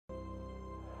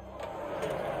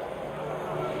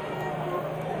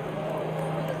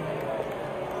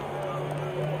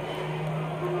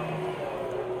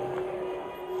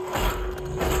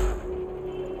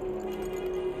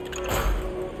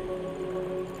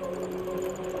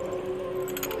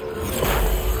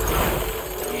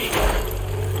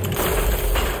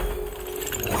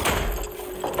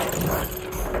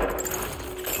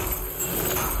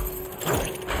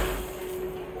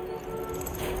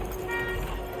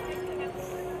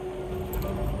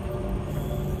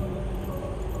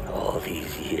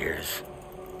years.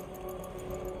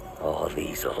 All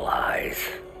these lies.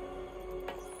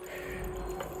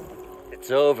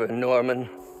 It's over, Norman.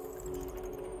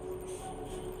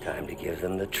 Time to give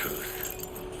them the truth.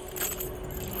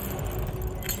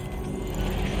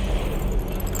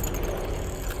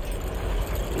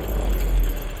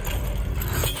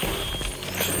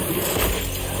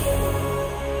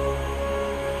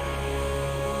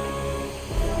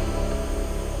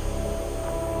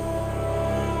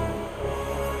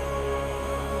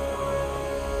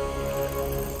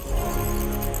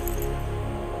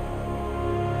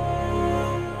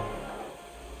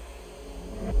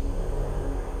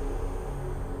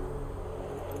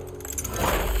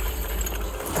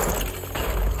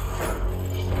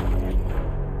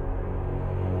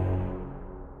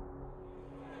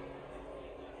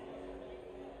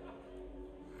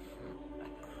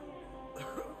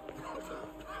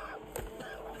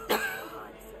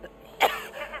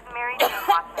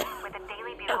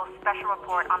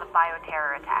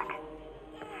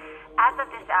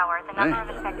 The number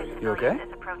of affected civilians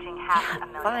is approaching half a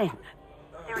million. Fine.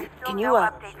 There is still no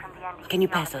update from the NDC can you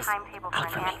on pass the those timetable for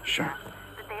out for me? an Sure. answer,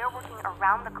 but they are working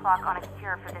around the clock on a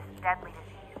cure for this deadly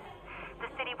disease. The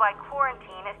citywide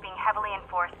quarantine is being heavily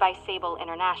enforced by Sable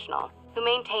International, who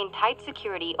maintain tight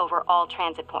security over all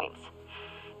transit points.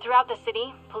 Throughout the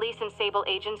city, police and Sable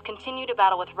agents continue to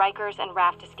battle with Rikers and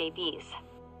Raft escapees.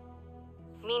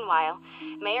 Meanwhile,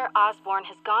 Mayor Osborn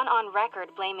has gone on record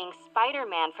blaming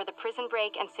Spider-Man for the prison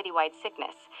break and citywide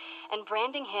sickness, and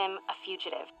branding him a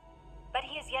fugitive. But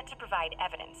he has yet to provide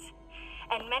evidence,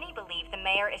 and many believe the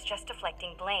mayor is just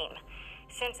deflecting blame,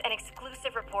 since an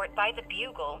exclusive report by the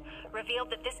Bugle revealed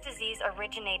that this disease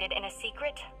originated in a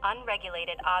secret,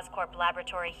 unregulated Oscorp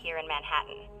laboratory here in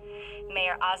Manhattan.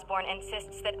 Mayor Osborn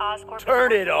insists that Oscorp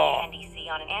Turn is it off! the NDC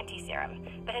on an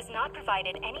anti-serum, but has not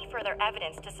provided any further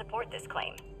evidence to support this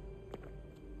claim.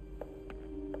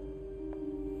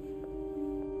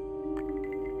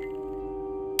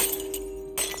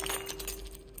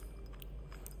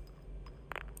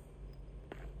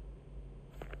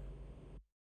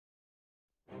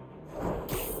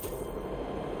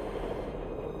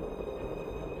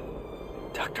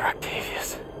 Dr.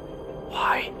 Octavius,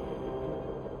 why?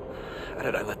 How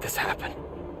did I let this happen?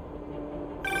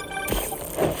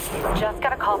 Just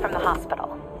got a call from the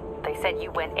hospital. They said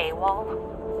you went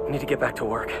AWOL. I need to get back to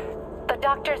work. The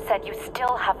doctor said you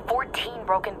still have 14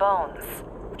 broken bones.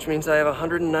 Which means I have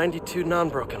 192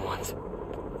 non-broken ones.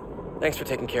 Thanks for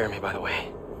taking care of me, by the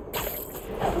way.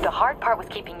 The hard part was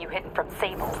keeping you hidden from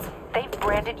Sables. They've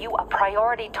branded you a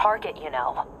priority target, you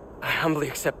know. I humbly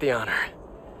accept the honor.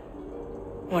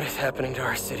 What is happening to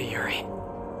our city, Yuri?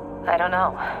 I don't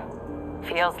know.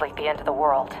 Feels like the end of the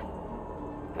world.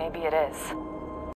 Maybe it is.